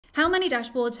How many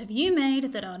dashboards have you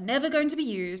made that are never going to be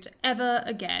used ever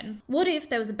again? What if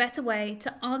there was a better way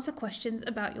to answer questions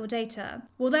about your data?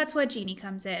 Well, that's where Genie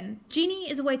comes in.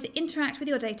 Genie is a way to interact with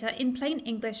your data in plain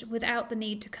English without the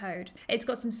need to code. It's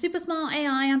got some super smart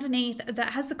AI underneath that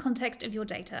has the context of your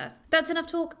data. That's enough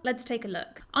talk, let's take a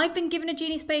look. I've been given a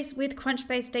Genie space with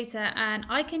Crunch-based data and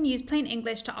I can use plain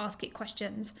English to ask it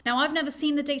questions. Now, I've never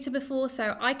seen the data before,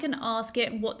 so I can ask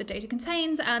it what the data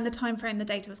contains and the time frame the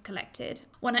data was collected.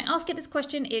 When I ask it this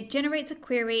question, it generates a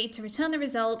query to return the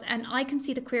result, and I can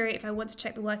see the query if I want to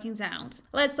check the workings out.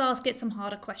 Let's ask it some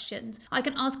harder questions. I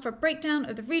can ask for a breakdown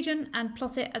of the region and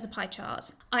plot it as a pie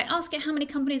chart. I ask it how many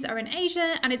companies are in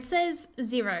Asia, and it says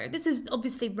 0. This is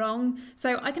obviously wrong,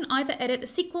 so I can either edit the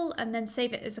SQL and then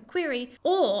save it as a query,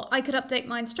 or I could update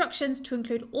my instructions to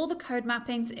include all the code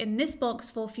mappings in this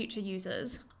box for future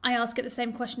users. I ask it the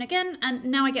same question again, and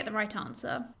now I get the right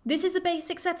answer. This is a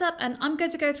basic setup, and I'm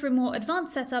going to go through a more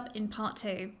advanced setup in part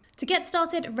 2. To get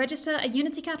started, register a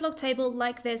Unity catalog table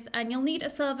like this, and you'll need a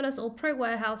serverless or pro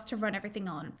warehouse to run everything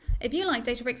on. If you like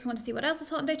Databricks and want to see what else is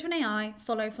hot in data and AI,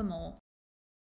 follow for more.